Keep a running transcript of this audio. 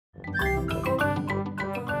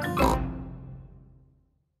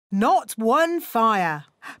not one fire.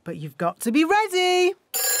 But you've got to be ready.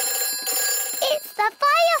 It's the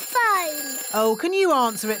fire phone. Oh, can you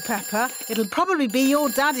answer it, Peppa? It'll probably be your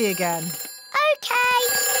daddy again. OK.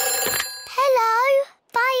 Hello,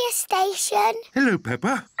 fire station. Hello,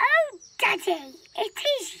 Peppa. Oh, Daddy, it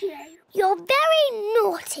is you. You're very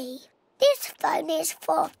naughty. This phone is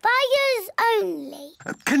for fires only.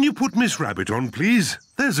 Can you put Miss Rabbit on, please?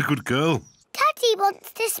 There's a good girl. Daddy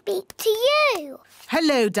wants to speak to you.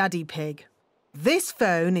 Hello, Daddy Pig. This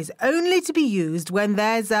phone is only to be used when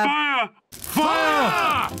there's a... Fire!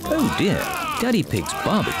 Fire! Oh dear, Daddy Pig's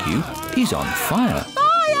barbecue is on fire.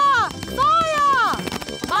 Fire! Fire!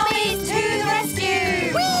 Mummy's to the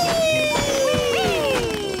rescue! Whee!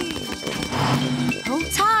 Hold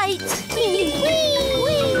tight!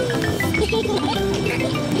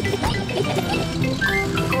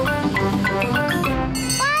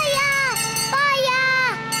 Fire!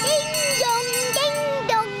 Fire! Ding dong, ding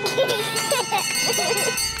dong.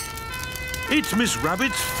 It's Miss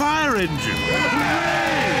Rabbit's fire engine.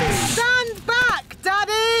 Stand back,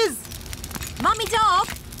 Daddies! Mummy Dog,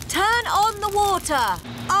 turn on the water.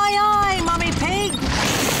 Aye, aye, Mummy Pig.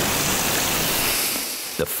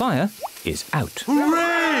 The fire is out.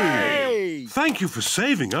 Hooray! Thank you for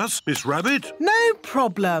saving us, Miss Rabbit. No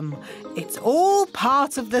problem. It's all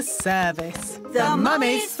part of the service. The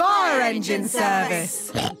Mummy's Fire Engine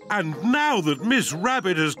Service. And now that Miss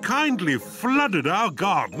Rabbit has kindly flooded our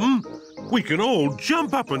garden, we can all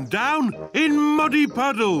jump up and down in muddy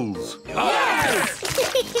puddles. Yes!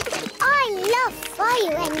 I love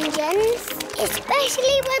fire engines,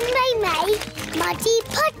 especially when they make muddy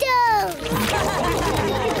puddles.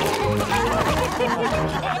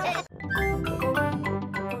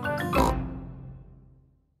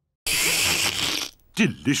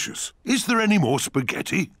 Delicious. Is there any more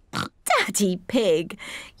spaghetti? Daddy Pig,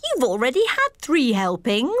 you've already had 3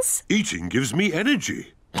 helpings. Eating gives me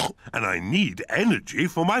energy. And I need energy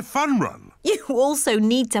for my fun run. You also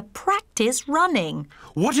need to practice running.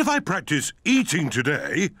 What if I practice eating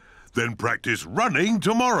today, then practice running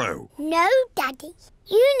tomorrow? No, Daddy.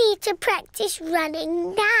 You need to practice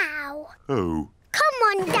running now. Oh.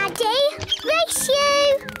 Come on, Daddy. Race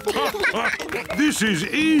you. This is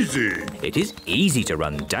easy. It is easy to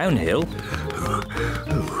run downhill.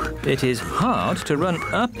 It is hard to run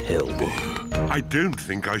uphill. I don't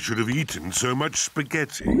think I should have eaten so much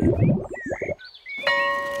spaghetti.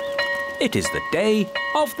 It is the day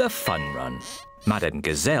of the fun run. Madame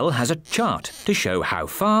Gazelle has a chart to show how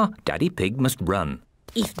far Daddy Pig must run.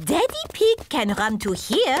 If Daddy Pig can run to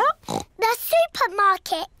here, The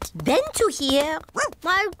supermarket. then to here,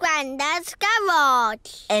 My granddad's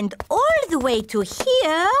garage. and all the way to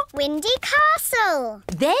here, Windy Castle.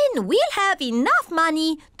 then we'll have enough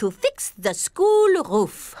money to fix the school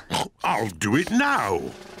roof. I'll do it now.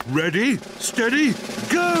 Ready, steady,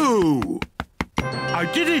 go! I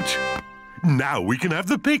did it! Now we can have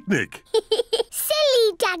the picnic.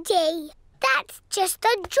 Silly, Daddy. That's just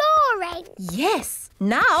a drawing. Yes,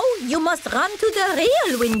 now you must run to the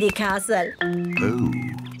real Windy Castle. Oh.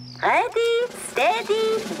 Ready,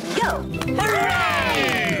 steady, go!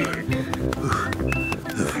 Hooray!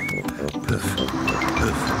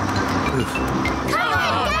 Come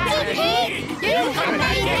on, Daddy Pig. You can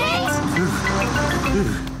make it.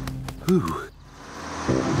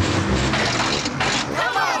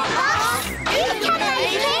 Come on, Boss. You can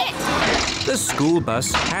make it. The school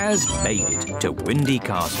bus has made it to Windy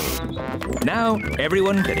Castle. Now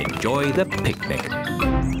everyone can enjoy the picnic.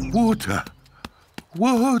 Water.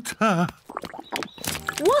 Water.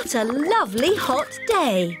 What a lovely hot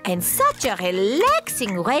day, and such a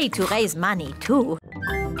relaxing way to raise money too.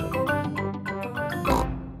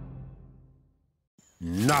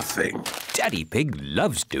 Nothing. Daddy Pig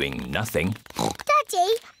loves doing nothing.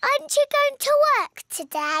 Daddy, aren't you going to work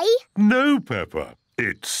today? No, Peppa.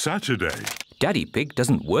 It's Saturday. Daddy Pig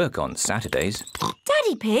doesn't work on Saturdays.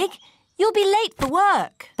 Daddy Pig, you'll be late for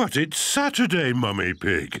work. But it's Saturday, Mummy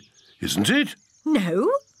Pig, isn't it?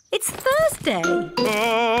 No, it's Thursday.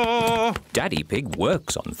 Oh! Daddy Pig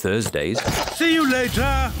works on Thursdays. See you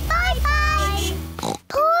later. Bye-bye.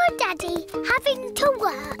 Poor Daddy having to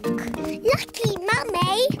work. Lucky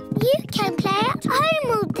Mummy, you can play at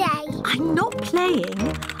home all day. I'm not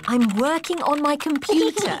playing. I'm working on my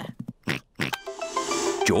computer.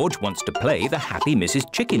 George wants to play the Happy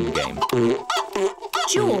Mrs. Chicken game.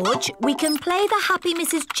 George, we can play the Happy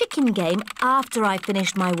Mrs. Chicken game after I've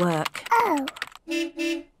finished my work. Oh.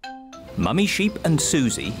 Mummy Sheep and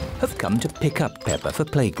Susie have come to pick up Peppa for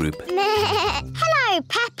playgroup. Hello,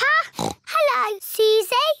 Peppa. Hello,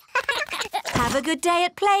 Susie. Have a good day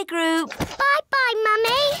at playgroup. Bye-bye,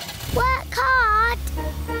 Mummy. Work hard.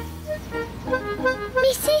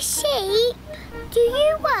 Mrs. Sheep, do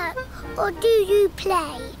you work or do you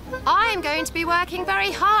play? I'm going to be working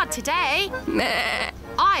very hard today.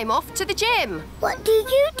 I'm off to the gym. What do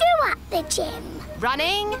you do at the gym?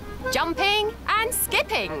 Running, jumping and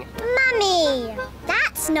skipping. Mummy,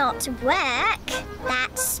 that's not work,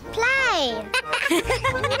 that's play.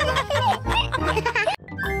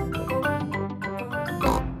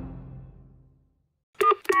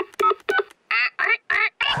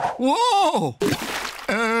 Whoa!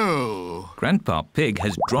 Oh. Grandpa Pig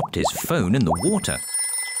has dropped his phone in the water.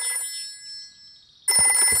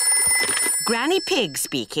 Granny Pig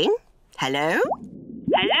speaking. Hello?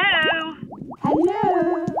 Hello?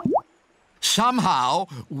 Hello? Somehow,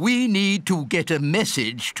 we need to get a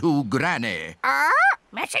message to Granny.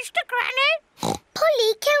 Message to Granny?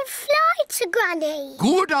 Polly can fly to Granny.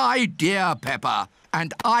 Good idea, Peppa.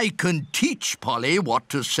 And I can teach Polly what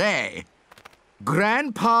to say.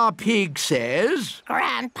 Grandpa Pig says...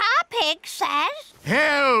 Grandpa Pig says...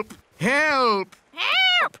 Help! Help!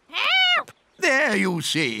 Help! Help! There you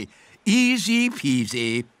see. Easy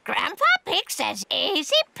peasy. Grandpa Pig says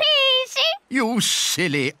easy peasy. You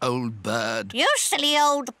silly old bird. You silly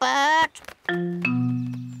old bird.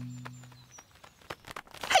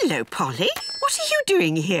 Hello, Polly. What are you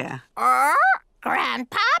doing here?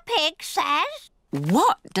 Grandpa Pig says...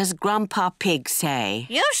 What does Grandpa Pig say?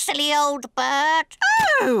 You silly old bird.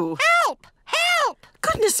 Oh! Help! Help!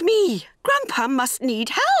 Goodness me! Grandpa must need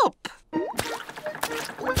help.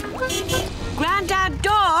 Grandad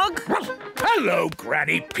Dog! Hello,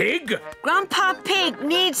 Granny Pig. Grandpa Pig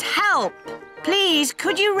needs help. Please,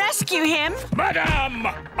 could you rescue him? Madame,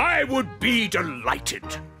 I would be delighted.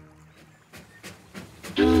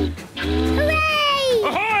 Hooray!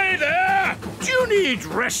 Ahoy there! Do you need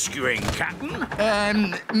rescuing, Captain?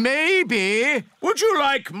 Maybe. Would you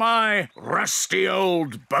like my rusty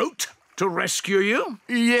old boat to rescue you?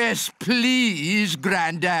 Yes, please,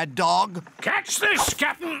 Grandad Dog. Catch this,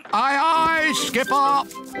 Captain! Aye, aye, Skipper.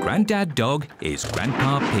 Grandad Dog is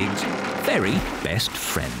Grandpa Pig's very best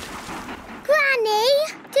friend. Granny,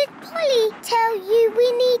 did Polly tell you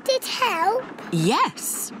we needed help?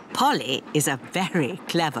 Yes, Polly is a very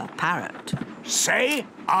clever parrot. Say,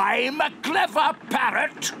 I'm a clever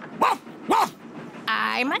parrot. Woof, woof.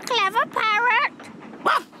 I'm a clever parrot.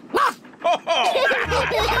 Woof, woof. Ho, ho.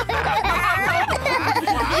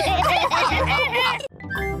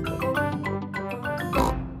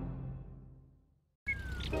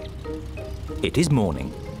 It is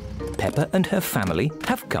morning. Peppa and her family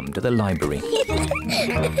have come to the library.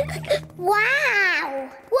 Wow!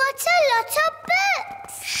 What a lot of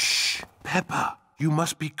books! Shh! Peppa, you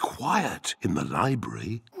must be quiet in the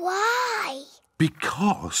library. Why?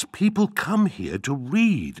 Because people come here to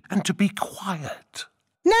read and to be quiet.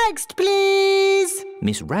 Next, please.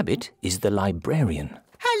 Miss Rabbit is the librarian.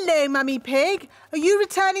 Hello, Mummy Pig. Are you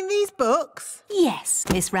returning these books? Yes,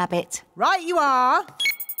 Miss Rabbit. Right you are.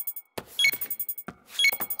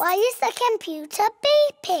 Why is the computer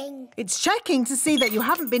beeping? It's checking to see that you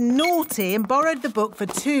haven't been naughty and borrowed the book for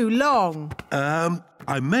too long.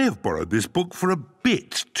 I may have borrowed this book for a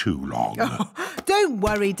bit too long. Oh, don't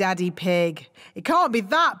worry, Daddy Pig. It can't be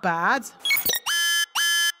that bad.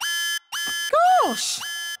 Gosh!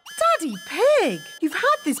 Daddy Pig, you've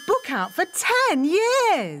had this book out for 10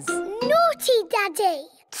 years. Naughty Daddy.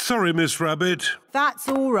 Sorry, Miss Rabbit. That's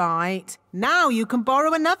all right. Now you can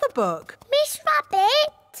borrow another book. Miss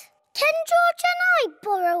Rabbit, can George and I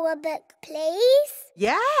borrow a book, please?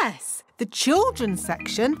 Yes, the children's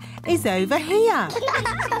section is over here.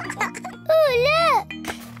 Oh, look!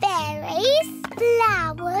 Berries,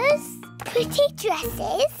 flowers, pretty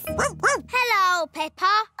dresses. Hello,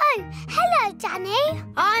 Peppa. Oh, hello, Danny.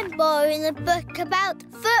 I'm borrowing a book about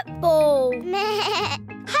football.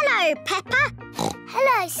 Hello, Peppa.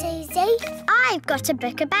 Hello, Susie. I've got a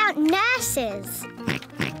book about nurses.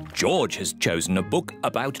 George has chosen a book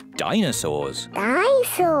about dinosaurs.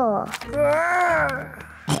 Dinosaur.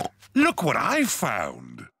 Look what I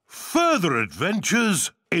found. Further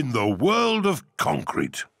adventures in the world of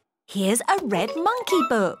concrete. Here's a red monkey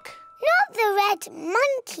book. Not the red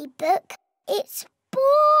monkey book. It's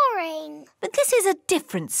boring. But this is a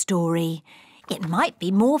different story. It might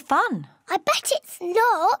be more fun. I bet it's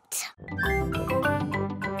not.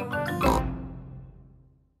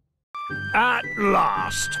 At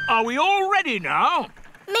last. Are we all ready now?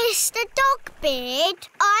 Mr. Dogbeard,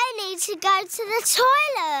 I need to go to the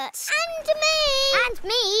toilet. And me. And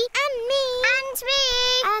me. And me. And me.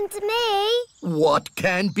 And me. What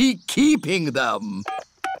can be keeping them?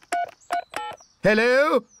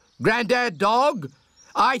 Hello? Grandad Dog?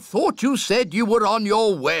 I thought you said you were on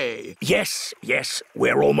your way. Yes,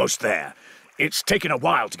 we're almost there. It's taken a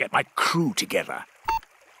while to get my crew together.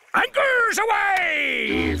 Anchors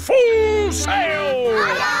away! Full sail!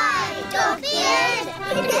 Aye, Dog-Beard!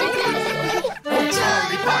 Oh,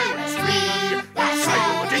 jolly pirates we, that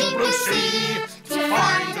sail the deep blue sea, to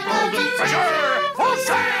find the golden treasure, full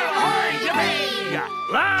sail, ahoy, yippee!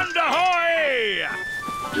 Land ahoy!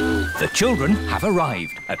 The children have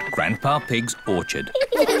arrived at Grandpa Pig's orchard.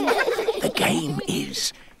 The game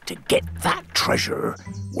is to get that treasure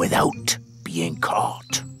without being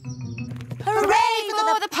caught. Hooray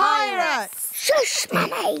for the pirates! Shush,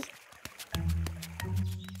 Mummy!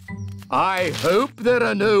 I hope there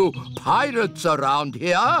are no pirates around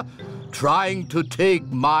here trying to take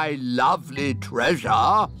my lovely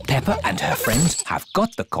treasure. Peppa and her friends have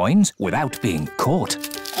got the coins without being caught.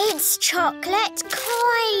 It's chocolate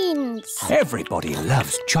coins! Everybody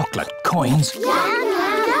loves chocolate coins. Yum,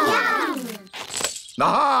 yum, yum!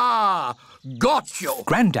 Aha! Got you!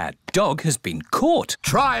 Grandad Dog has been caught.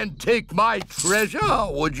 Try and take my treasure,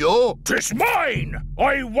 would you? 'Tis mine!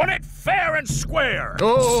 I won it fair and square!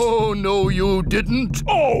 Oh, no, you didn't.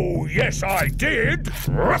 Oh, yes, I did!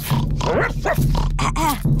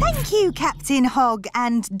 Thank you, Captain Hog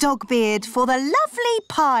and Dog-Beard, for the lovely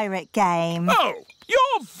pirate game. Oh,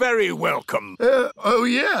 you're very welcome. Oh,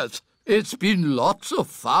 yes. It's been lots of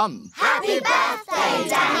fun. Happy birthday,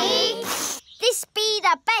 Danny! This be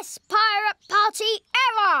the best pirate party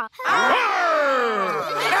ever!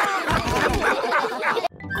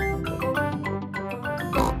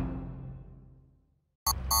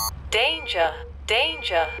 Danger,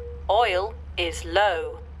 danger, oil is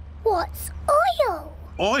low. What's oil?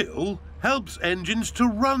 Oil helps engines to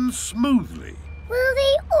run smoothly. Will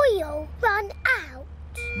the oil run out?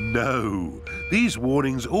 No, these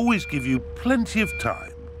warnings always give you plenty of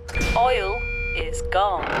time. Oil is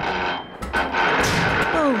gone.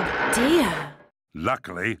 Oh, dear.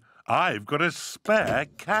 Luckily, I've got a spare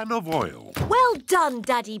can of oil. Well done,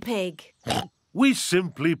 Daddy Pig. We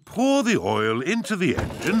simply pour the oil into the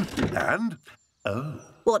engine and... Oh,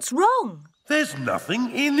 What's wrong? there's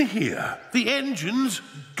nothing in here. The engine's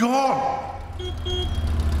gone.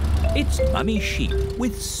 It's Mummy Sheep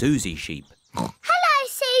with Susie Sheep. Hello,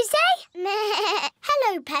 Susie.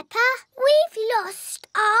 Hello, Peppa. We've lost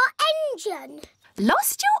our engine.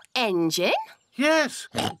 Lost your engine? Yes,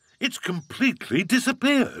 it's completely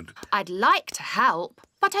disappeared. I'd like to help,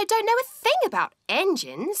 but I don't know a thing about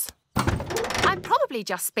engines. I'm probably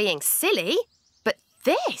just being silly, but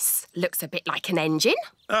this looks a bit like an engine.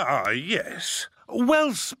 Ah, yes.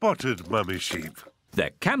 Well spotted, Mummy Sheep.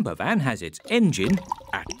 The camper van has its engine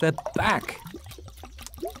at the back.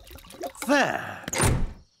 There.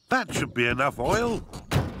 That should be enough oil.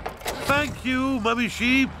 Thank you, Mummy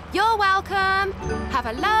Sheep. You're welcome. Have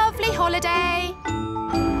a lovely holiday.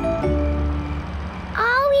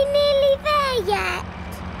 Are we nearly there yet?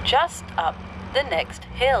 Just up the next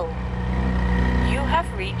hill. You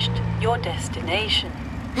have reached your destination.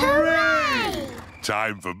 Hooray!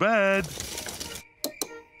 Time for bed.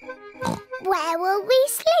 Where will we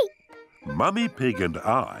sleep? Mummy Pig and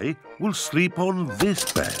I will sleep on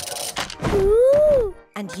this bed. Ooh!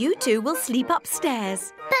 And you two will sleep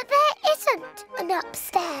upstairs. But there isn't an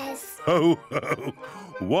upstairs. Ho, ho.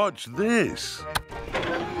 Watch this.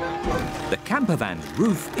 The camper van's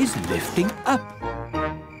roof is lifting up.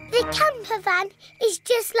 The camper van is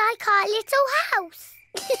just like our little house.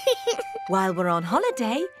 While we're on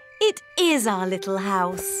holiday, it is our little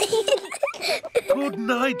house. Good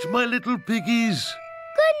night, my little piggies.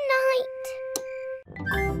 Good night.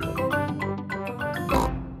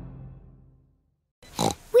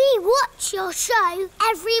 We watch your show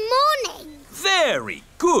every morning. Very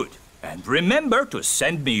good. And remember to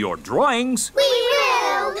send me your drawings. We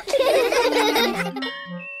will.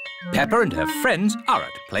 Peppa and her friends are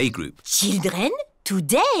at playgroup. Children,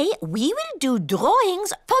 today we will do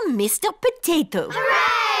drawings for Mr. Potato.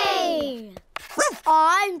 Hooray!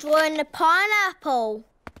 I'm drawing a pineapple.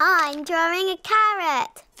 I'm drawing a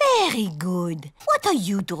carrot. Very good. What are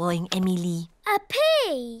you drawing, Emily? A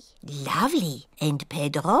pea. Lovely. And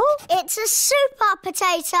Pedro? It's a super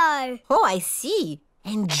potato. Oh, I see.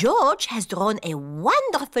 And George has drawn a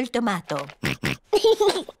wonderful tomato.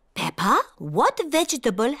 Peppa, what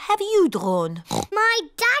vegetable have you drawn? My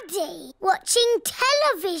daddy watching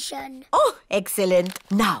television. Oh, excellent.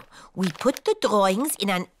 Now, we put the drawings in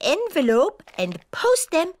an envelope and post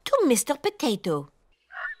them to Mr. Potato.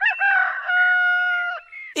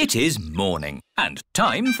 It is morning and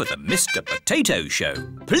time for the Mr. Potato Show.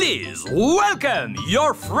 Please welcome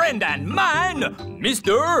your friend and mine,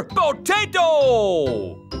 Mr.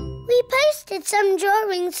 Potato! We posted some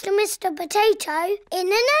drawings to Mr. Potato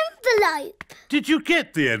in an envelope. Did you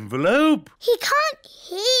get the envelope? He can't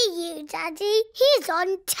hear you, Daddy. He's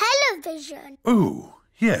on television. Oh,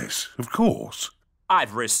 yes, of course.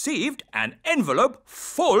 I've received an envelope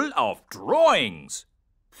full of drawings.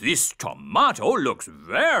 This tomato looks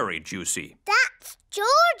very juicy. That's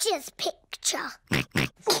George's picture.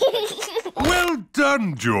 Well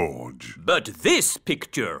done, George. But this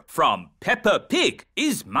picture from Peppa Pig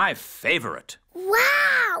is my favourite.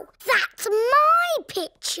 Wow, that's my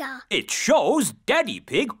picture. It shows Daddy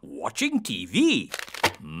Pig watching TV.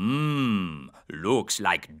 Looks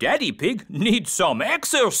like Daddy Pig needs some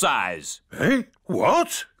exercise. Eh?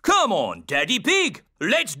 What? Come on, Daddy Pig.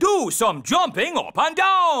 Let's do some jumping up and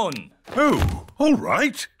down. Oh, all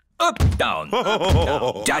right. Up, down, up,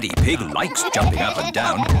 down. Daddy Pig likes jumping up and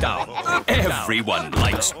down, down. Up, everyone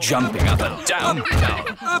likes jumping up and down,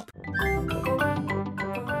 down, up.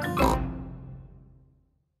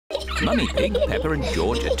 Mummy Pig, Peppa and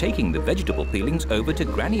George are taking the vegetable peelings over to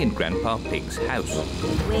Granny and Grandpa Pig's house.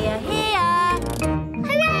 We're here!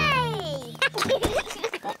 Hooray!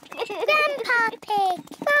 Grandpa Pig,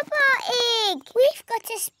 Papa Pig, we've got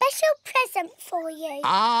a special present for you.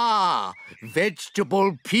 Ah,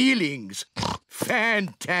 vegetable peelings.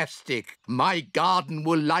 Fantastic. My garden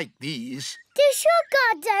will like these. Does your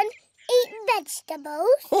garden eat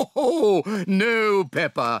vegetables? Oh, no,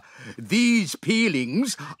 Peppa. These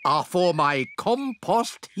peelings are for my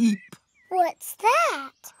compost heap. What's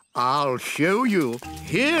that? I'll show you.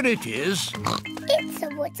 Here it is. It's a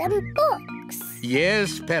wooden box.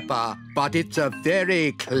 Yes, Peppa, but it's a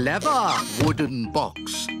very clever wooden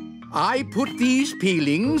box. I put these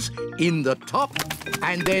peelings in the top,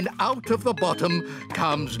 and then out of the bottom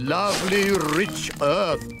comes lovely rich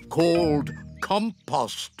earth called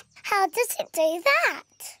compost. How does it do that?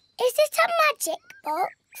 Is it a magic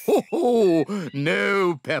box? Oh,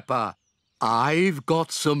 no, Peppa. I've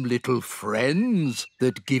got some little friends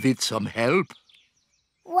that give it some help.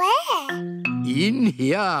 Where? In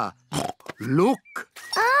here. Look.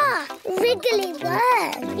 Ah, wriggly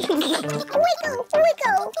worms. Wiggle,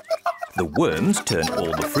 wiggle. The worms turn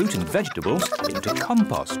all the fruit and vegetables into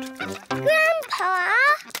compost. Grandpa,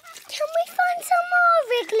 can we find some more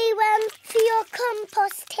wriggly worms for your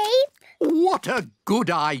compost heap? What a good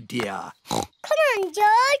idea. Come on,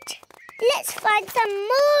 George. Let's find some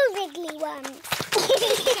more wriggly worms.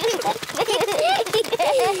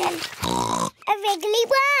 A wriggly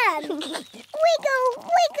worm. Wiggle,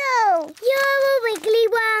 wiggle. You're a wiggly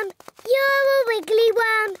worm. You're a wiggly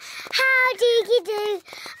worm. How do you do?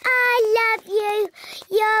 I love you.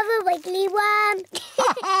 You're a wiggly worm.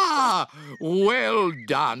 Ha! Well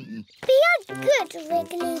done. Be a good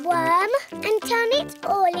wriggly worm and turn it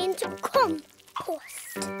all into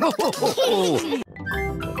compost.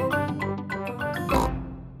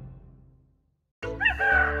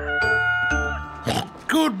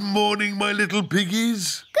 Good morning, my little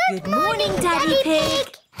piggies. Good morning, Daddy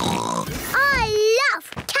Pig. I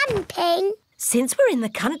love camping. Since we're in the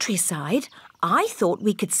countryside, I thought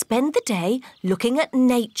we could spend the day looking at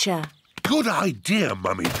nature. Good idea,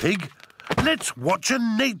 Mummy Pig. Let's watch a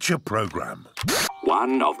nature programme.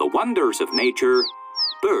 One of the wonders of nature,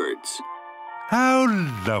 birds. How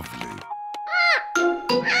lovely.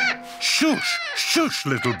 Shush, shush,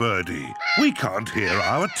 little birdie. We can't hear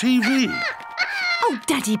our TV. Oh,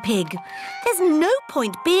 Daddy Pig, there's no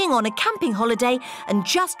point being on a camping holiday and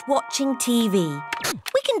just watching TV.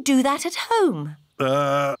 We can do that at home.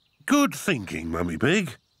 Good thinking, Mummy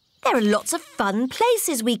Pig. There are lots of fun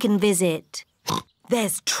places we can visit.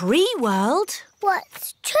 There's Tree World.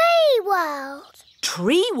 What's Tree World?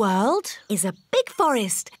 Tree World is a big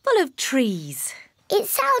forest full of trees. It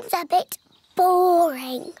sounds a bit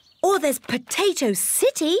boring. Or there's Potato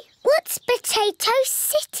City. What's Potato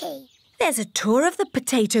City? There's a tour of the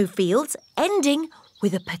potato fields ending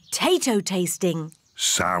with a potato tasting.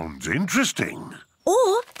 Sounds interesting.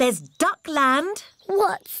 Or there's Duckland.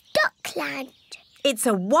 What's Duckland? It's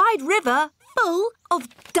a wide river full of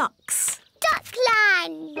ducks.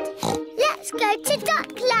 Duckland! Let's go to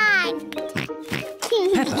Duckland!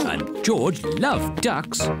 Peppa and George love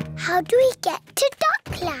ducks. How do we get to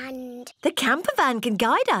Duckland? The camper van can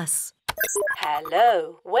guide us.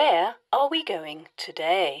 Hello, where are we going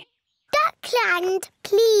today? Duckland,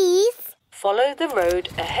 please. Follow the road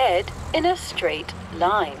ahead in a straight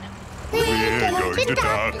line. We're going to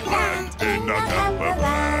Duckland in a camper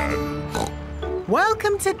van.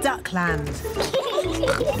 Welcome to Duckland.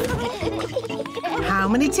 How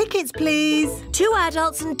many tickets, please? 2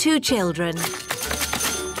 adults and 2 children.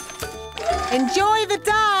 Enjoy the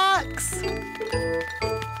ducks.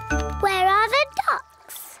 Where are the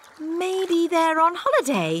ducks? Maybe they're on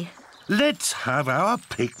holiday. Let's have our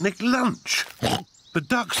picnic lunch. The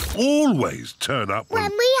ducks always turn up When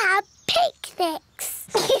we have picnics.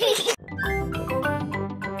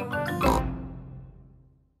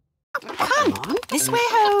 Come on, this way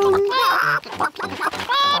home.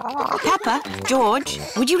 Peppa, George,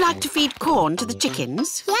 would you like to feed corn to the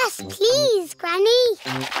chickens? Yes, please, Granny.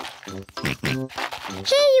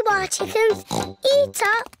 Here you are, chickens. Eat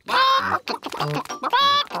up.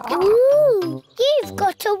 Ooh, you've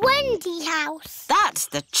got a Wendy house. That's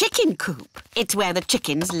the chicken coop. It's where the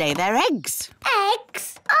chickens lay their eggs.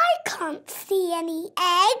 Eggs? I can't see any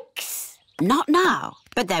eggs. Not now,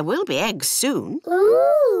 but there will be eggs soon.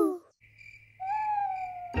 Ooh.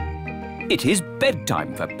 It is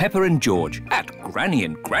bedtime for Peppa and George at Granny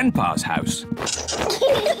and Grandpa's house.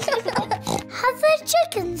 Have the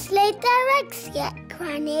chickens laid their eggs yet,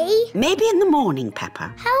 Granny? Maybe in the morning,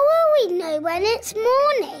 Peppa. How will we know when it's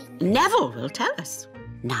morning? Neville will tell us.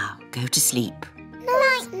 Now, go to sleep.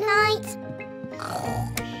 Night, night.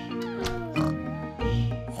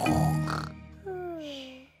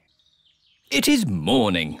 It is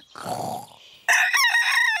morning.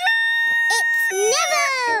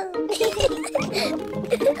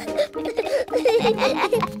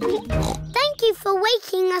 Thank you for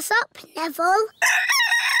waking us up, Neville.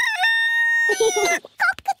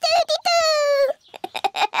 Cock-a-doodle-doo!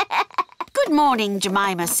 Good morning,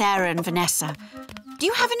 Jemima, Sarah and Vanessa. Do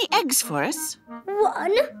you have any eggs for us?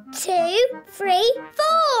 1, 2, 3,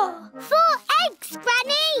 4. 4 eggs,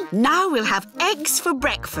 Granny. Now we'll have eggs for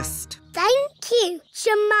breakfast. Thank you,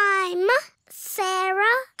 Jemima,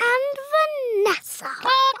 Sarah and Vanessa.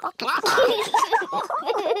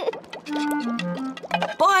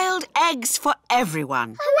 Boiled eggs for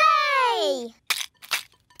everyone. Hooray!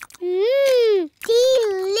 Mmm,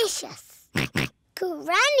 delicious.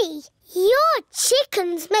 Granny, your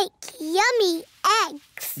chickens make yummy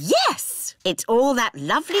eggs. Yes! It's all that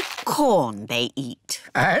lovely corn they eat.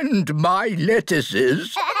 And my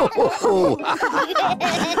lettuces. Madam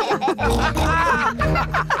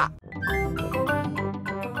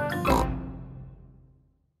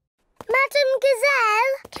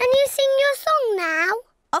Gazelle, can you sing your song now?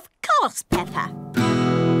 Of course, Peppa.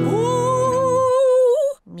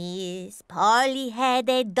 Ooh, Miss Polly had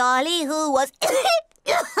a dolly who was...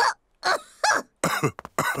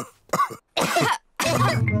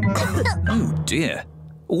 Oh dear.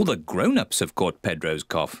 All the grown-ups have caught Pedro's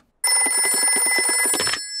cough.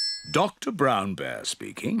 Dr. Brown Bear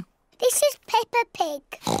speaking. This is Peppa Pig.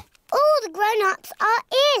 All the grown-ups are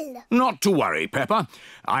ill. Not to worry, Peppa.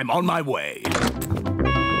 I'm on my way.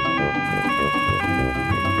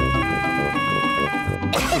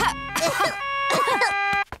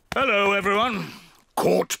 Hello, everyone.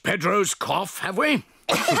 Caught Pedro's cough, have we?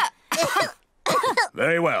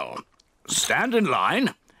 Very well. Stand in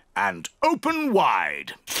line and open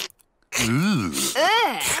wide. Ew.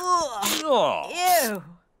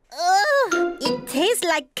 It tastes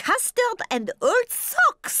like custard and old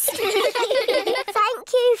socks.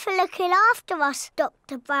 Thank you for looking after us,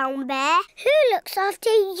 Dr. Brown Bear. Who looks after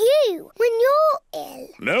you when you're ill?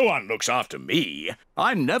 No one looks after me.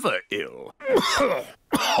 I'm never ill.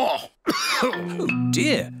 Oh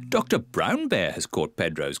dear, Dr. Brown Bear has caught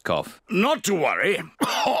Pedro's cough. Not to worry.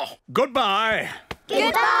 Goodbye.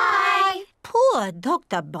 Goodbye. Poor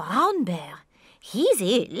Dr. Brown Bear. He's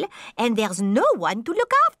ill and there's no one to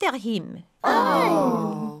look after him.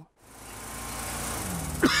 Oh.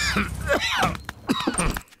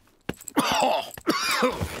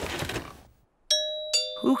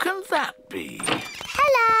 Who can that be?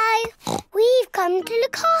 Hello. We've come to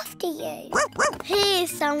look after you. Here's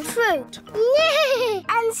some fruit.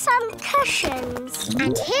 And some cushions.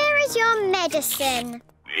 And here is your medicine.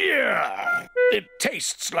 Yeah, it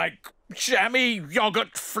tastes like jammy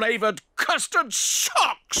yogurt-flavoured custard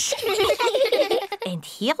socks. And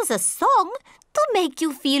here's a song to make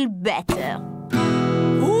you feel better.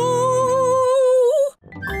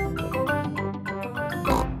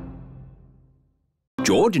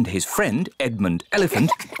 George and his friend, Edmund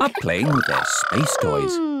Elephant, are playing with their space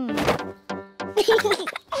toys. Moon.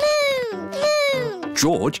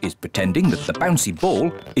 George is pretending that the bouncy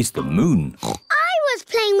ball is the moon. I was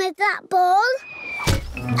playing with that ball.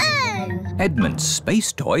 Oh. Edmund's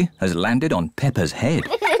space toy has landed on Peppa's head.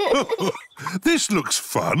 This looks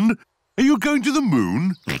fun. Are you going to the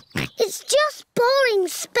moon? It's just boring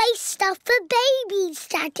space stuff for babies,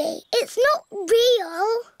 Daddy. It's not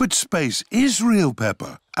real. But space is real,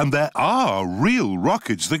 Peppa. And there are real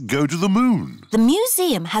rockets that go to the moon. The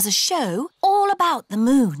museum has a show all about the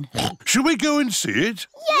moon. Shall we go and see it?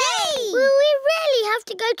 Yay! we really have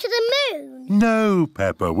to go to the moon? No,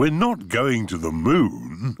 Peppa, we're not going to the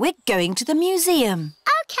moon. We're going to the museum.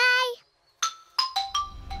 OK.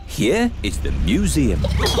 Here is the museum.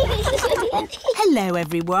 Hello,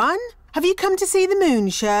 everyone. Have you come to see the moon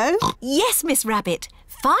show? Yes, Miss Rabbit.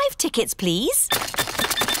 5 tickets, please.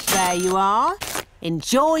 There you are.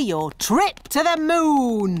 Enjoy your trip to the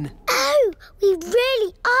moon. Oh, we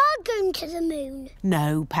really are going to the moon.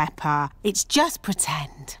 No, Peppa. It's just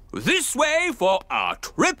pretend. This way for our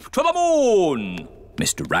trip to the moon.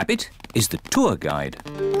 Mr. Rabbit is the tour guide.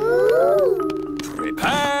 Ooh.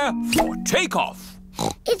 Prepare for takeoff.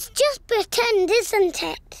 It's just pretend, isn't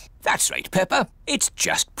it? That's right, Peppa. It's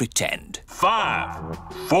just pretend. 5,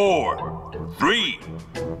 4, 3,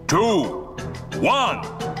 2, 1.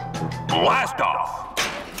 Blast off!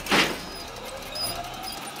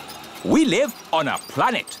 We live on a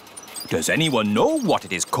planet. Does anyone know what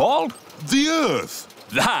it is called? The Earth.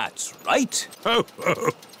 That's right. Oh,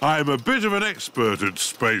 I'm a bit of an expert at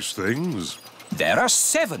space things. There are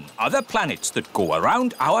 7 other planets that go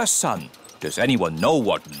around our sun. Does anyone know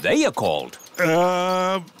what they are called?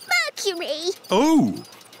 Mercury. Oh,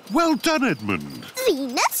 well done, Edmund.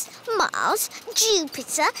 Venus, Mars,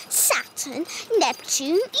 Jupiter, Saturn,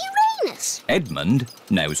 Neptune, Uranus. Edmund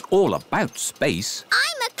knows all about space.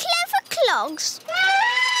 I'm a clever clogs.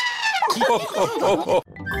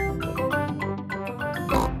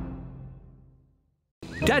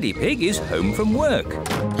 Daddy Pig is home from work.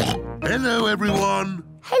 Hello, everyone.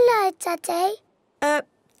 Hello, Daddy.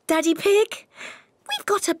 Daddy Pig, we've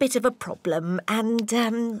got a bit of a problem and,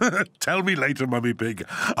 Tell me later, Mummy Pig.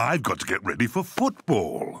 I've got to get ready for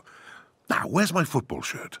football. Now, where's my football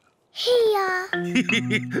shirt? Here.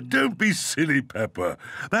 Don't be silly, Peppa.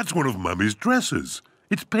 That's one of Mummy's dresses.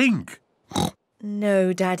 It's pink.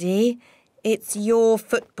 No, Daddy. It's your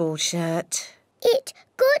football shirt. It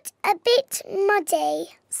got a bit muddy.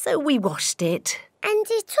 So we washed it. And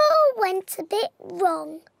it all went a bit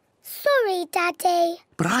wrong. Sorry, Daddy.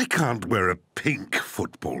 But I can't wear a pink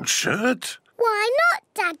football shirt. Why not,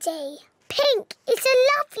 Daddy? Pink is a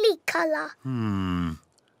lovely colour.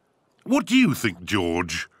 What do you think,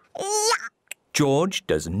 George? Yuck! George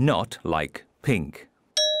does not like pink.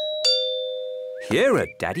 Here are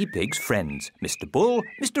Daddy Pig's friends, Mr. Bull,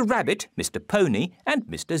 Mr. Rabbit, Mr. Pony and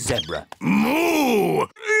Mr. Zebra. Moo!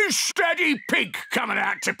 Is Daddy Pig coming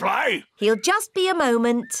out to play? He'll just be a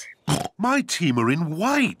moment. My team are in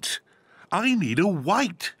white. I need a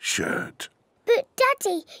white shirt. But,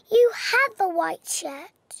 Daddy, you have a white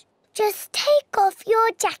shirt. Just take off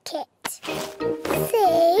your jacket.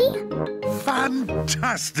 See?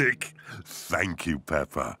 Fantastic. Thank you,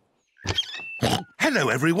 Peppa. Hello,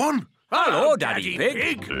 everyone. Hello, Daddy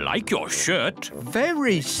Pig. Like your shirt.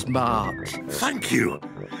 Very smart. Thank you.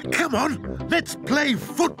 Come on, let's play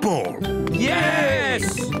football.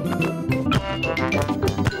 Yes!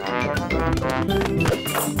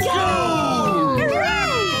 Go!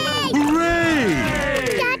 Hooray! Hooray!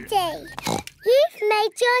 Daddy, you've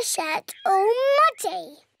made your shirt all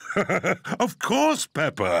muddy. Of course,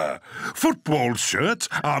 Peppa. Football shirts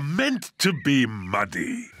are meant to be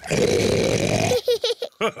muddy.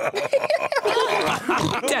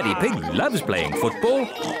 Daddy Pig loves playing football.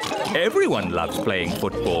 Everyone loves playing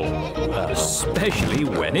football, especially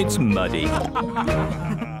when it's muddy.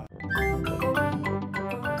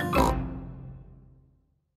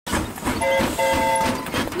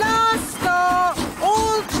 Last stop!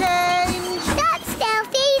 All change! That's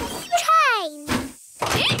Delphine's train.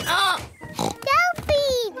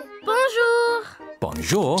 Delphine! Bonjour.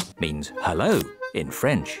 Bonjour means hello in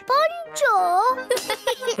French. Bonjour.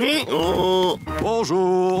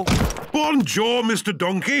 Bonjour. Bonjour, Mr.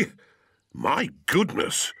 Donkey. My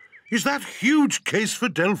goodness. Is that huge case for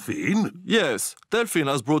Delphine? Yes, Delphine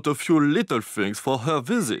has brought a few little things for her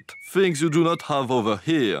visit. Things you do not have over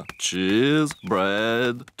here. Cheese,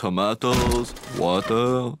 bread, tomatoes,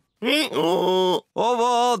 water. Au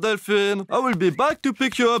revoir, Delphine. I will be back to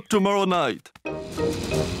pick you up tomorrow night.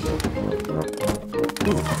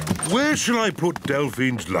 Where shall I put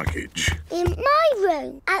Delphine's luggage? In my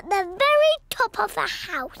room, at the very top of the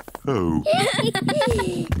house. Oh.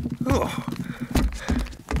 Oh.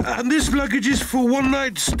 And this luggage is for one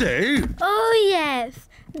night stay? Oh, yes.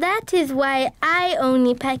 That is why I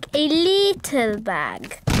only pack a little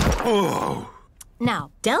bag. Oh.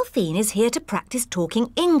 Now, Delphine is here to practice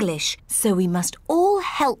talking English, so we must all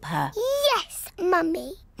help her. Yes,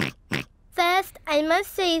 Mummy. First, I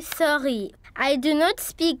must say sorry. I do not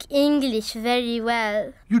speak English very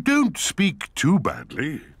well. You don't speak too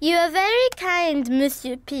badly. You are very kind,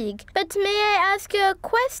 Monsieur Pig, but may I ask you a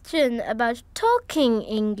question about talking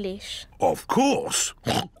English? Of course.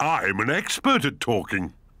 I'm an expert at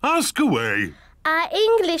talking. Ask away. Are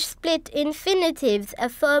English split infinitives a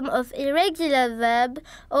form of irregular verb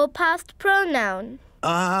or past pronoun?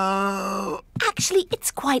 Actually,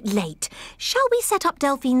 it's quite late. Shall we set up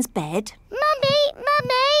Delphine's bed? Mummy,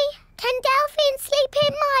 can Delphine sleep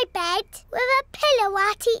in my bed with a pillow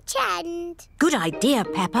at each end? Good idea,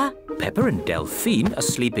 Peppa. Peppa and Delphine are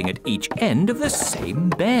sleeping at each end of the same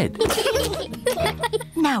bed.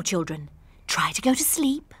 Now, children, try to go to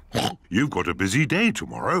sleep. You've got a busy day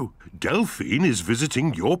tomorrow. Delphine is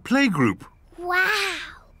visiting your playgroup. Wow!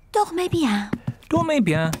 Dormez bien. Dormez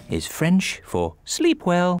bien is French for sleep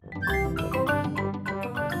well.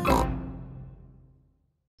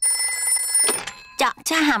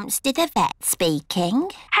 Dr. Hamster the vet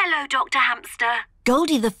speaking. Hello, Dr. Hamster.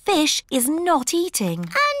 Goldie the fish is not eating.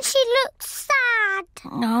 And she looks sad.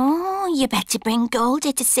 Oh, you better bring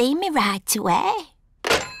Goldie to see me right away.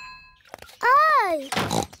 Oh,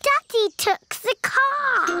 Daddy took the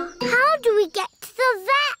car. How do we get to the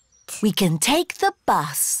vet? We can take the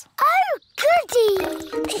bus. Oh, goody!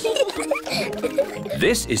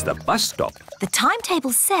 This is the bus stop. The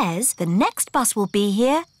timetable says the next bus will be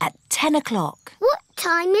here at 10 o'clock. What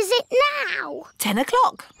time is it now? 10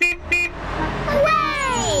 o'clock.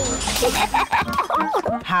 Hooray!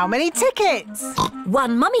 How many tickets?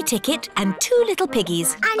 1 mummy ticket and 2 little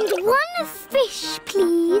piggies. And 1 fish,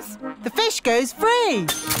 please. The fish goes free.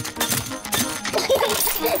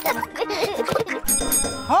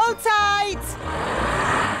 Hold tight!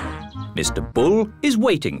 Mr. Bull is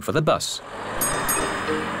waiting for the bus.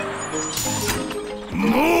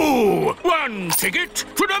 Moo! 1 ticket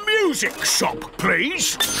to the music shop,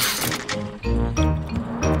 please.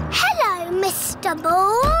 Hello, Mr.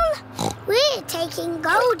 Ball. We're taking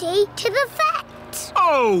Goldie to the vet.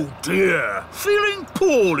 Oh, dear. Feeling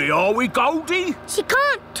poorly, are we, Goldie? She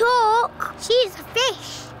can't talk. She's a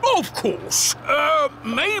fish. Of course.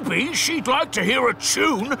 Maybe she'd like to hear a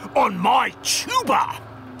tune on my tuba.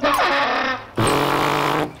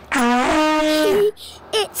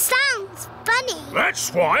 It sounds funny.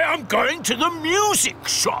 That's why I'm going to the music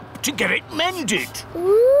shop to get it mended.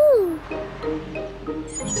 Ooh.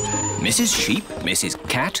 Mrs. Sheep, Mrs.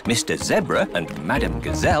 Cat, Mr. Zebra and Madame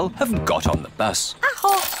Gazelle have got on the bus.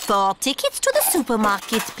 Aho, 4 tickets to the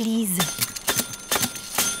supermarket, please.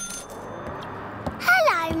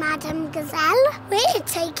 Hello, Madame Gazelle. We're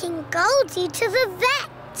taking Goldie to the vet.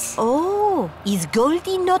 Oh, is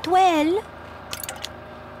Goldie not well?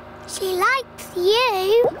 She likes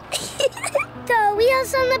you. The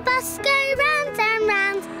wheels on the bus go round and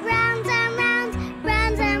round, round and round,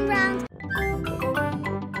 round and round.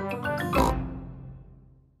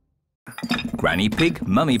 Granny Pig,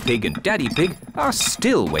 Mummy Pig and Daddy Pig are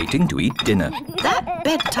still waiting to eat dinner. That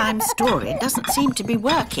bedtime story doesn't seem to be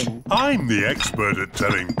working. I'm the expert at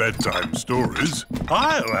telling bedtime stories.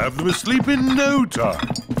 I'll have them asleep in no time.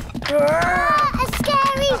 A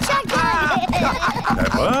scary dragon!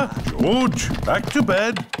 Peppa, George, back to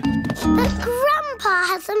bed. But Grandpa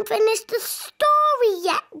hasn't finished the story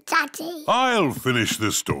yet, Daddy. I'll finish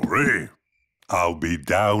the story. I'll be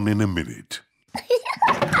down in a minute.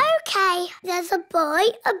 OK, there's a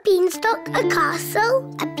boy, a beanstalk, a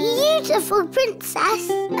castle, a beautiful princess,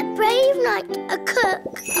 a brave knight, a cook,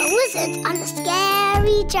 a wizard and a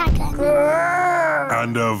scary dragon.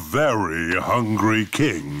 And a very hungry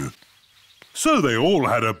king. So they all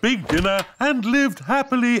had a big dinner and lived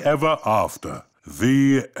happily ever after.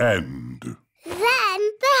 The end. Then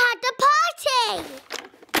they had a party.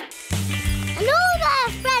 And all their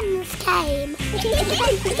friends came.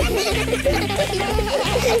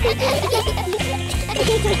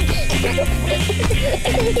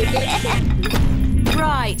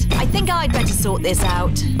 Right, I think I'd better sort this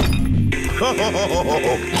out.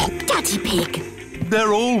 Daddy Pig.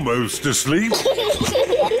 They're almost asleep.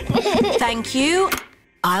 Thank you.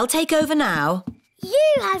 I'll take over now.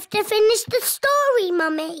 You have to finish the story,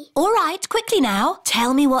 Mummy. All right, quickly now.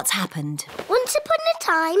 Tell me what's happened. Once upon a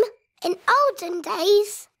time, in olden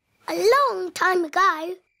days, a long time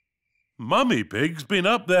ago. Mummy Pig's been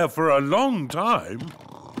up there for a long time.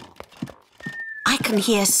 I can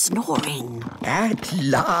hear snoring. At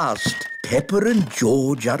last, Peppa and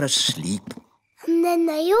George are asleep. And then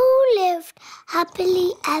they all lived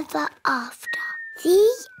happily ever after.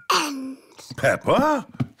 The end. Peppa?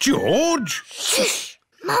 George? Shush!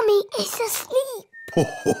 Mummy is asleep.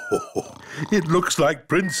 It looks like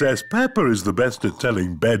Princess Peppa is the best at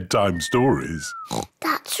telling bedtime stories.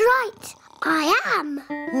 That's right. I am.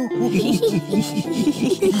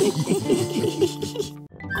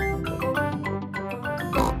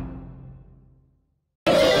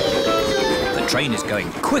 The train is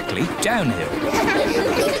going quickly downhill.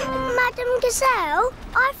 Madam Gazelle,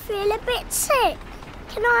 I feel a bit sick.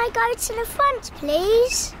 Can I go to the front,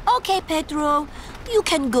 please? OK, Pedro. You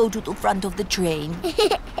can go to the front of the train.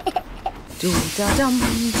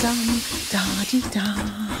 Do-da-dum-dum, da-dee-da.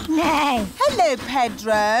 Nay. Hello,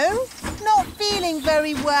 Pedro. Not feeling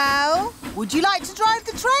very well. Would you like to drive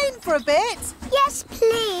the train for a bit? Yes,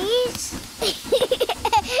 please.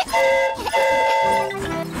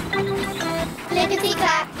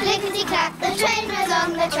 Clickety-clack, clickety-clack, the train was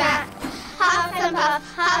on the track. Half and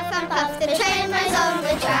puff, the train was on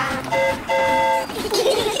the track.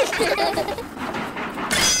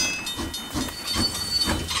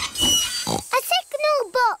 A signal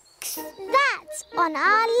box. That's on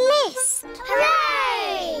our list.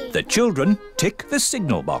 Hooray! The children tick the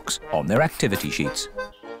signal box on their activity sheets.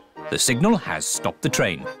 The signal has stopped the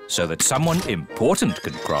train so that someone important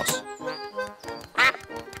can cross.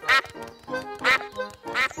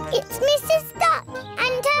 It's Mrs. Duck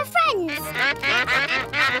and her friends.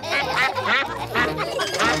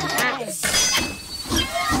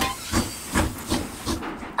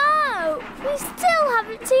 Oh, we still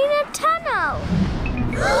haven't seen a tunnel.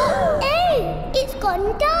 Oh, it's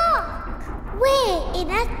gone dark. We're in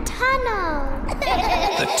a tunnel.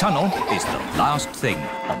 The tunnel is the last thing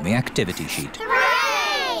on the activity sheet.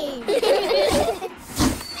 Hooray!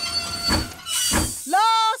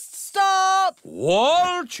 Last stop!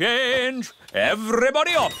 Wall change!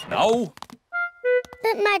 Everybody off now!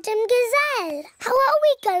 But Madam Gazelle, how are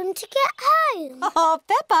we going to get home? Oh,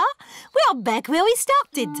 Peppa, we are back where we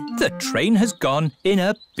started. The train has gone in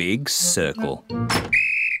a big circle.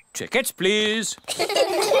 Tickets, please.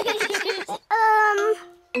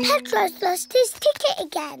 Pedro's lost his ticket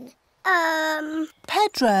again.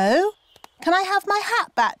 Pedro, can I have my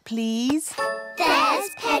hat back, please? There's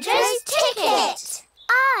Pedro's ticket.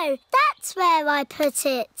 Oh, that's where I put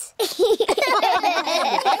it.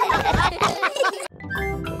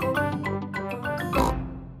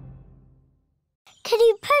 Can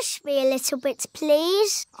you push me a little bit,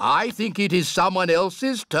 please? I think it is someone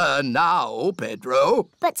else's turn now, Pedro.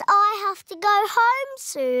 But I have to go home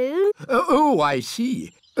soon. Oh, I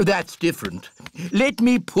see. That's different. Let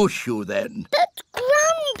me push you then. But,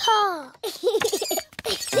 Grandpa!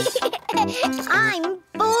 I'm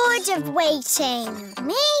bored of waiting.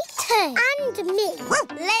 Me too. And me.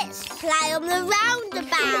 Let's play on the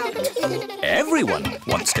roundabout. Everyone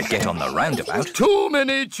wants to get on the roundabout. Too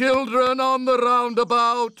many children on the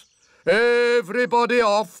roundabout. Everybody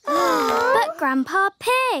off. But Grandpa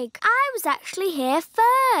Pig, I was actually here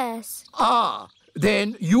first. Ah,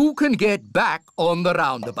 then you can get back on the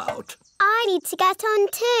roundabout. I need to get on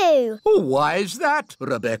too. Oh, why is that,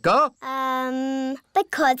 Rebecca?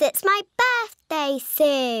 Because it's my birthday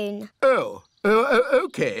soon. Oh,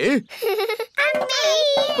 okay. And me.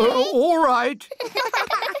 All right.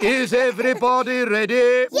 Is everybody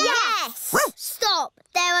ready? Yes. Stop.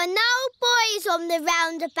 There are no boys on the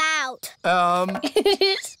roundabout.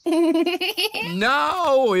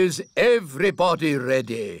 Now is everybody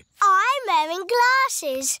ready? I'm wearing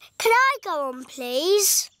glasses. Can I go on,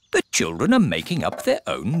 please? The children are making up their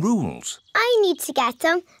own rules. I need to get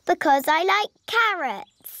them because I like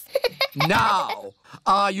carrots. Now,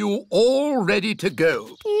 are you all ready to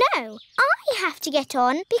go? No, I have to get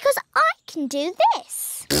on because I can do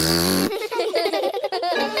this.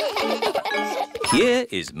 Here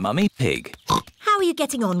is Mummy Pig. How are you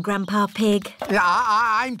getting on, Grandpa Pig?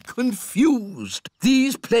 I'm confused.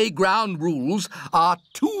 These playground rules are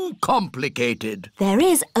too complicated. There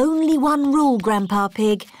is only one rule, Grandpa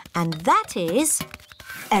Pig, and that is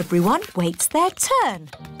everyone waits their turn.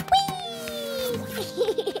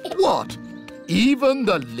 What? Even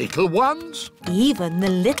the little ones? Even the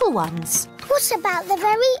little ones. What about the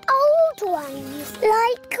very old ones,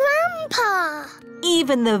 like Grandpa?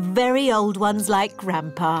 Even the very old ones like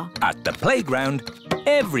Grandpa. At the playground,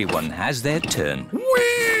 everyone has their turn.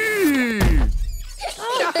 Whee!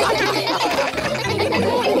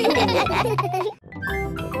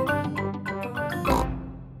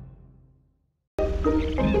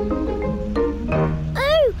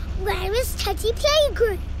 Oh, where is Teddy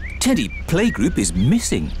Playgroup? Teddy Playgroup is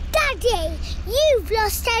missing. Daddy, you've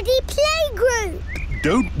lost Teddy Playgroup.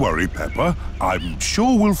 Don't worry, Peppa. I'm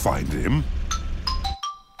sure we'll find him.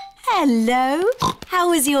 Hello. How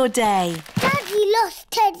was your day? Daddy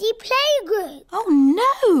lost Teddy Playgroup. Oh,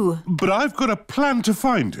 no. But I've got a plan to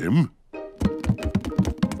find him.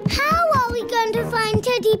 How are we going to find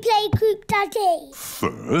Teddy Teddy playgroup, Daddy?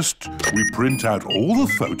 First, we print out all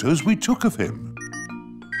the photos we took of him.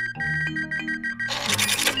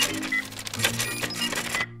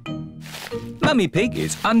 Mummy Pig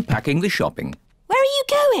is unpacking the shopping. Where are you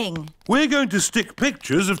going? We're going to stick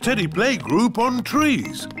pictures of Teddy Playgroup on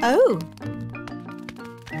trees. Oh.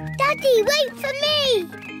 Daddy, wait for me!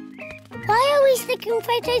 Why are we sticking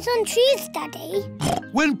photos on trees, Daddy?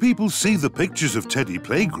 When people see the pictures of Teddy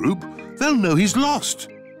Playgroup, they'll know he's lost,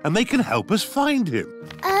 and they can help us find him.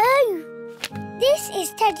 Oh, this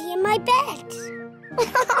is Teddy in my bed.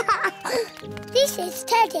 This is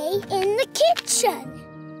Teddy in the kitchen.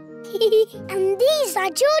 And these are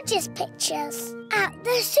George's pictures at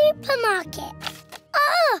the supermarket.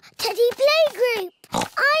 Ah, Teddy Playgroup.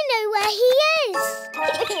 I know where he is.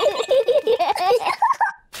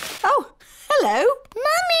 Oh, hello.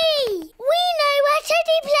 Mummy, we know where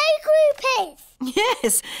Teddy Playgroup is.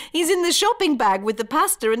 Yes, he's in the shopping bag with the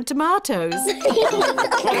pasta and tomatoes.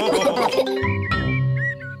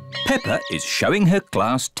 Peppa is showing her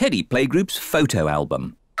class Teddy Playgroup's photo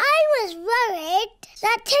album. I was worried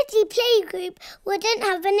that Teddy Playgroup wouldn't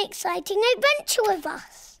have an exciting adventure with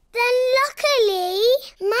us. Then luckily,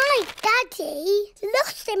 my daddy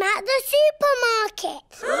lost him at the supermarket.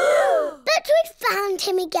 But we found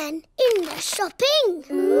him again in the shopping.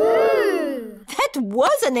 That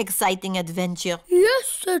was an exciting adventure.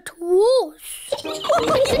 Yes, it was.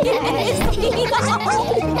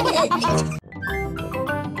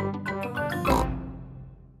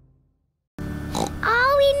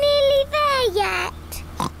 Are we nearly there yet?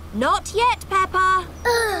 Not yet, Peppa.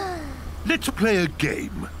 Let's play a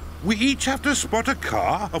game. We each have to spot a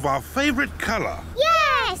car of our favourite colour.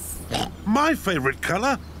 Yes! My favourite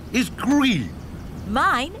colour is green.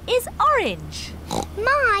 Mine is orange.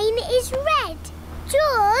 Mine is red.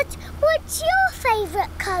 George, what's your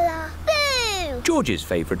favourite colour? Blue. George's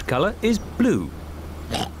favourite colour is blue.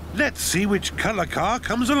 Let's see which colour car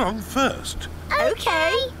comes along first.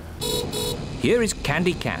 OK. Here is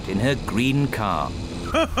Candy Cat in her green car.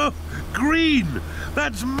 Green!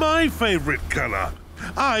 That's my favourite colour.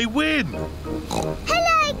 I win.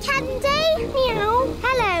 Hello, Candy. Meow.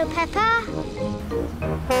 Hello, Peppa.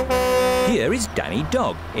 Here is Danny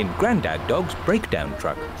Dog in Grandad Dog's breakdown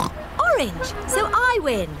truck. Orange, so I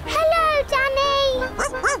win. Hello, Danny.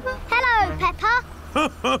 Hello,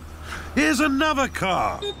 Peppa. Here's another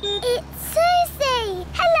car. It's Susie.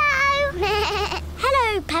 Hello.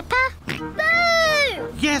 Hello, Peppa.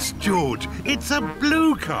 Boo! Yes, George, it's a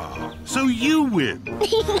blue car, so you win.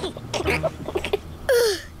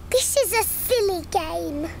 This is a silly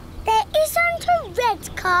game. There isn't a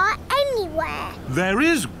red car anywhere. There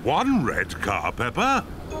is one red car, Peppa.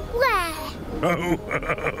 Where? Oh,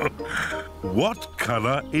 what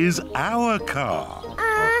colour is our car?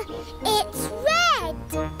 It's red.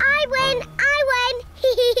 I win.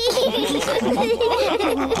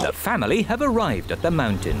 The family have arrived at the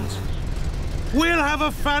mountains. We'll have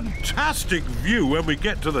a fantastic view when we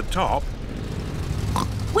get to the top.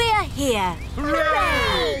 We're here.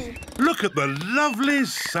 Hooray! Look at the lovely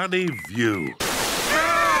sunny view.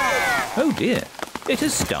 Oh dear, it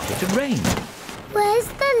has started to rain. Where's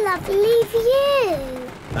the lovely view?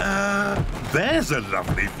 There's a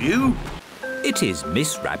lovely view. It is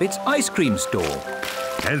Miss Rabbit's ice cream store.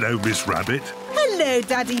 Hello, Miss Rabbit. Hello,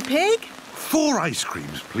 Daddy Pig. 4 ice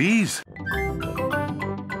creams, please.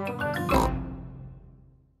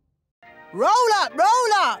 Roll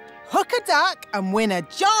up, hook a duck and win a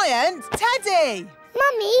giant teddy.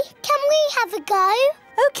 Mummy, can we have a go?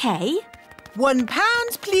 OK.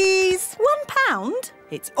 £1, please. £1?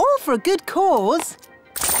 It's all for a good cause.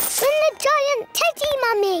 Win the giant teddy,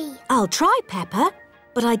 Mummy. I'll try, Peppa,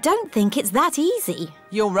 but I don't think it's that easy.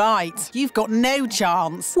 You're right. You've got no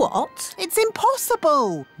chance. What? It's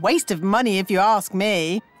impossible. Waste of money if you ask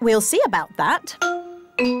me. We'll see about that.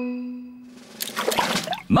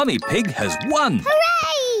 Mummy Pig has won.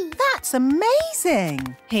 Hooray! That's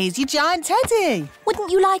amazing. Here's your giant teddy. Wouldn't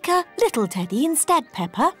you like a little teddy instead,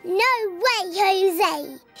 Peppa? No way,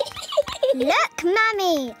 Jose. Look,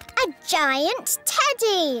 Mummy, a giant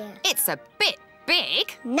teddy. It's a bit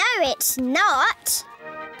big. No, it's not.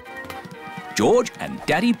 George and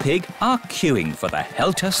Daddy Pig are queuing for the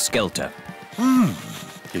Helter Skelter.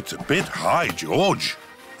 It's a bit high, George.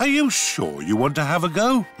 Are you sure you want to have a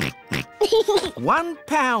go?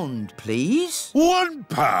 £1, please.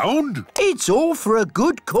 £1? It's all for a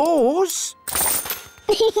good cause.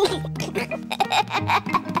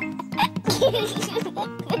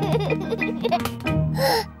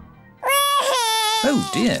 Oh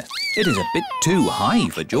dear, it is a bit too high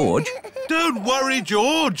for George. Don't worry,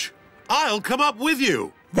 George. I'll come up with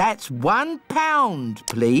you. That's £1,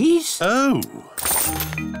 please. Oh.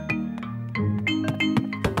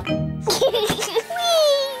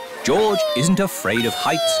 George isn't afraid of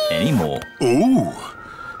heights anymore. Ooh,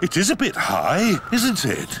 it is a bit high, isn't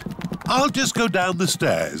it? I'll just go down the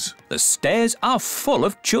stairs. The stairs are full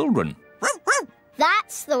of children.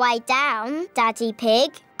 That's the way down, Daddy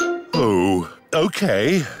Pig. Oh,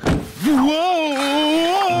 OK. Whoa!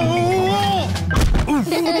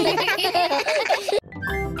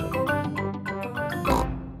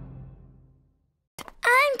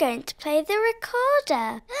 I'm going to play the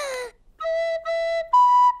recorder.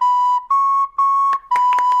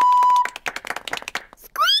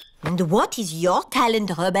 And what is your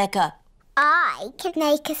talent, Rebecca? I can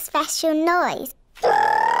make a special noise.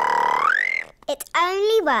 It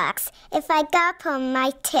only works if I go up on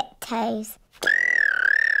my tiptoes.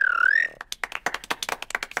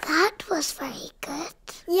 That was very good.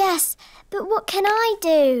 Yes, but what can I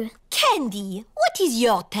do? Candy, what is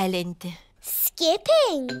your talent?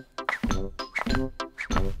 Skipping.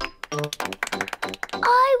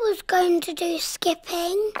 I was going to do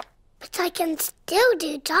skipping, but I can still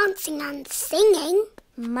do dancing and singing.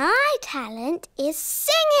 My talent is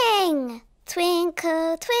singing.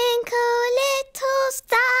 Twinkle, twinkle, little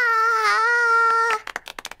star.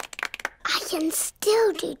 I can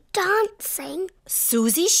still do dancing.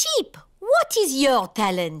 Susie Sheep, what is your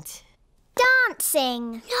talent?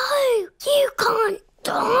 Dancing. No, you can't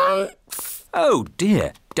dance. Oh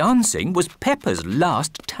dear, dancing was Peppa's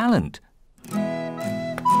last talent.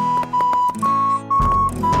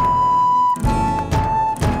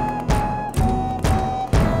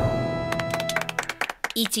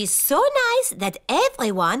 It is so nice that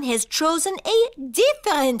everyone has chosen a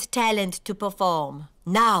different talent to perform.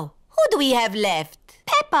 Now, who do we have left?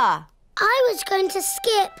 Peppa. I was going to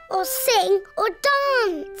skip or sing or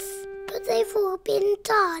dance, but they've all been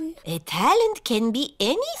done. A talent can be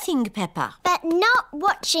anything, Peppa. But not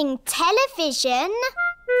watching television.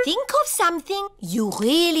 Think of something you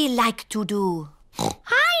really like to do.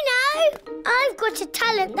 I know! I've got a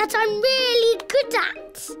talent that I'm really good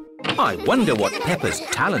at. I wonder what Peppa's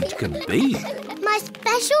talent can be. My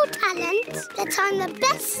special talent that I'm the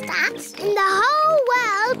best at in the whole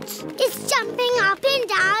world is jumping up and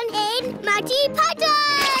down in muddy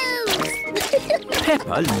puddles.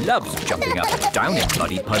 Peppa loves jumping up and down in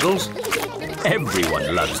muddy puddles.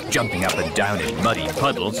 Everyone loves jumping up and down in muddy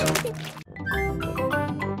puddles.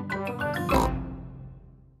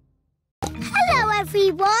 Hello,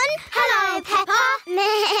 everyone. Hello, Peppa.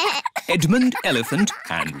 Edmund Elephant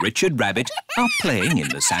and Richard Rabbit are playing in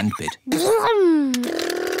the sandpit.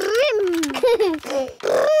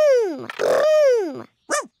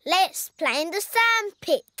 Let's play in the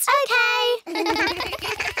sandpit. OK.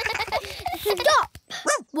 Stop.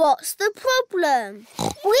 What's the problem?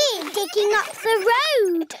 We're digging up the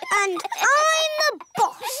road and I'm the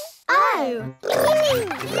boss. Oh.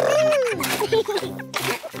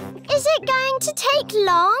 Is it going to take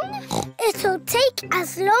long? It'll take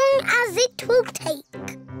as long as it will take.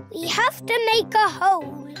 We have to make a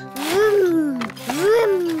hole. Vroom,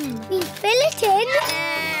 vroom. We fill it in.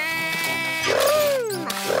 Vroom,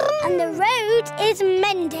 and the road is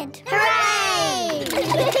mended. Hooray!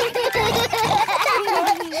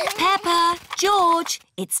 Peppa, George,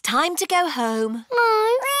 it's time to go home.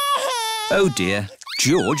 Oh dear,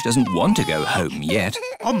 George doesn't want to go home yet.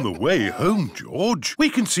 On the way home, George, we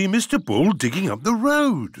can see Mr. Bull digging up the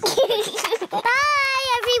road. Bye,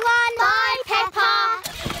 everyone. Bye, Peppa.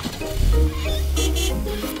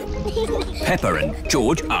 Peppa and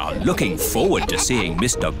George are looking forward to seeing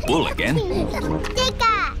Mr. Bull again.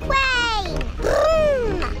 Digger, way.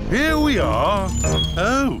 Vroom. Here we are.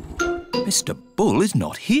 Oh. Mr. Bull is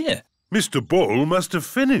not here. Mr. Bull must have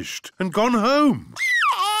finished and gone home.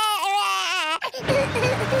 Digger,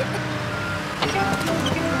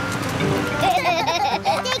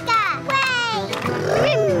 way.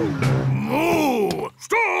 Moo!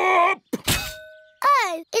 Stop!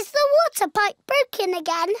 Oh, is the water pipe broken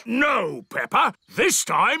again? No, Peppa. This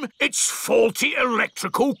time it's faulty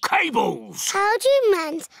electrical cables. How do you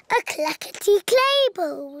mend a clackety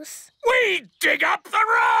clables? We dig up the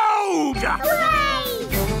road! Hooray!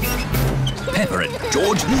 Peppa and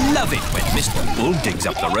George love it when Mr. Bull digs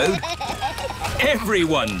up the road.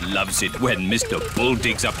 Everyone loves it when Mr. Bull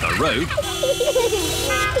digs up the road.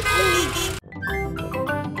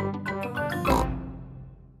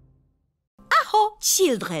 Aho,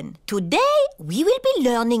 children. Today we will be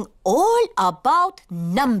learning all about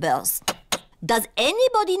numbers. Does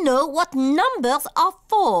anybody know what numbers are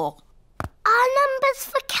for? Are numbers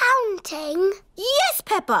for counting? Yes,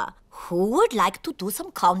 Peppa. Who would like to do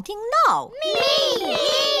some counting now? Me!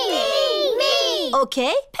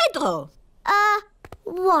 OK, Pedro.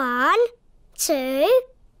 1, 2,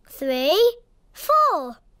 3,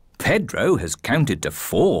 4. Pedro has counted to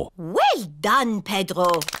 4. Well done,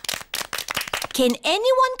 Pedro. Can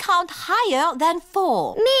anyone count higher than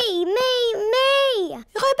 4? Me!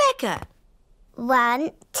 Rebecca.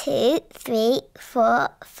 1, 2, 3, 4,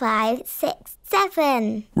 5, 6,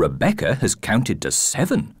 7. Rebecca has counted to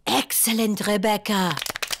 7. Excellent, Rebecca.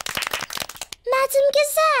 Madam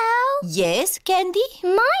Gazelle? Yes, Candy?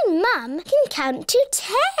 My mum can count to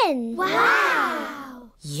 10.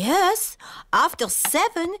 Wow! Yes, after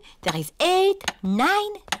 7, there is 8,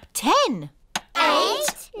 9, 10.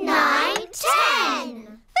 8, 9,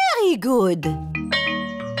 10. Very good.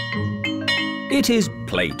 It is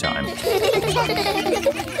playtime.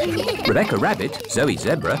 Rebecca Rabbit, Zoe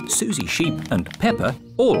Zebra, Susie Sheep and Peppa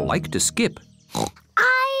all like to skip.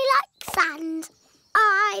 I like sand.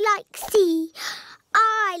 I like sea.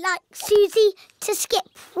 I like Susie to skip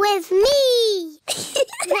with me.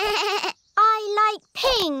 I like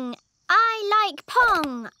ping. I like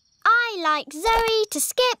pong. I like Zoe to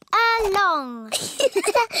skip along.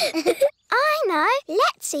 I know.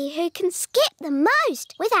 Let's see who can skip the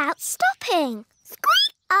most without stopping.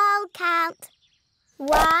 Squeak! I'll count.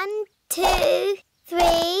 1, 2,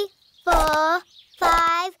 3, 4,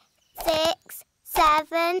 5, 6,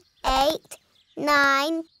 7, 8,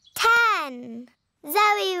 9, 10.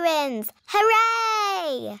 Zoe wins.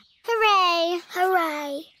 Hooray! Hooray!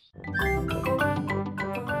 Hooray!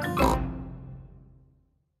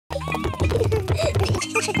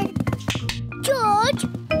 George,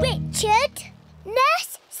 Richard,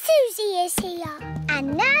 Nurse Susie is here.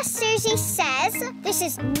 And Nurse Susie says this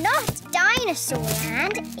is not Dinosaur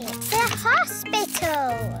Land, it's a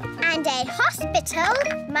hospital. And a hospital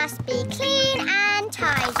must be clean and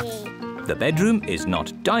tidy. The bedroom is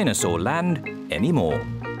not Dinosaur Land anymore.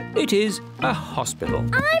 It is a hospital.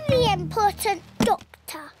 I'm the important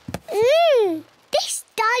doctor. This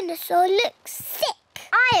dinosaur looks sick.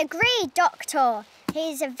 I agree, Doctor.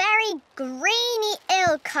 He's a very greeny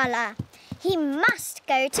ill colour. He must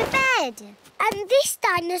go to bed. And this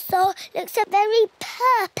dinosaur looks a very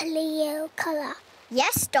purpley ill colour.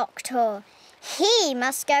 Yes, Doctor. He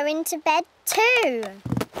must go into bed too.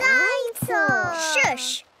 Dinosaur!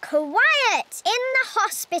 Shush! Quiet in the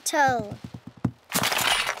hospital.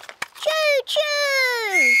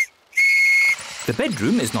 Choo-choo! The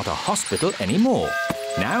bedroom is not a hospital anymore.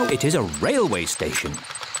 Now it is a railway station.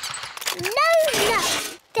 No.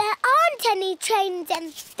 There aren't any trains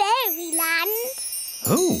in Fairyland.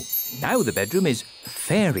 Oh, now the bedroom is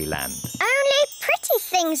Fairyland. Only pretty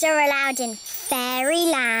things are allowed in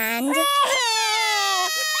Fairyland.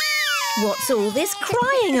 What's all this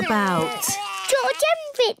crying about? George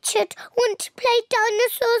and Richard want to play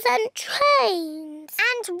dinosaurs and trains.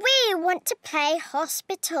 And we want to play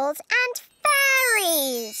hospitals and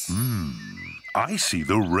fairies. I see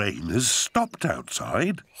the rain has stopped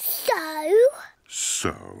outside.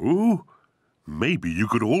 So, maybe you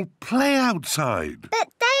could all play outside. But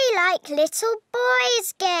they like little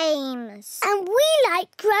boys' games. And we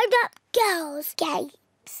like grown-up girls'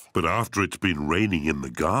 games. But after it's been raining in the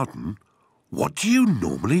garden, what do you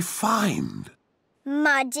normally find?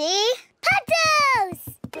 Muddy puddles!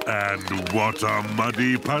 And what are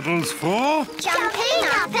muddy puddles for? Jumping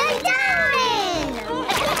up and down in!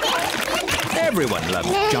 Everyone loves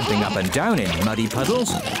jumping up and down in muddy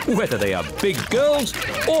puddles, whether they are big girls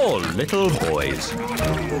or little boys.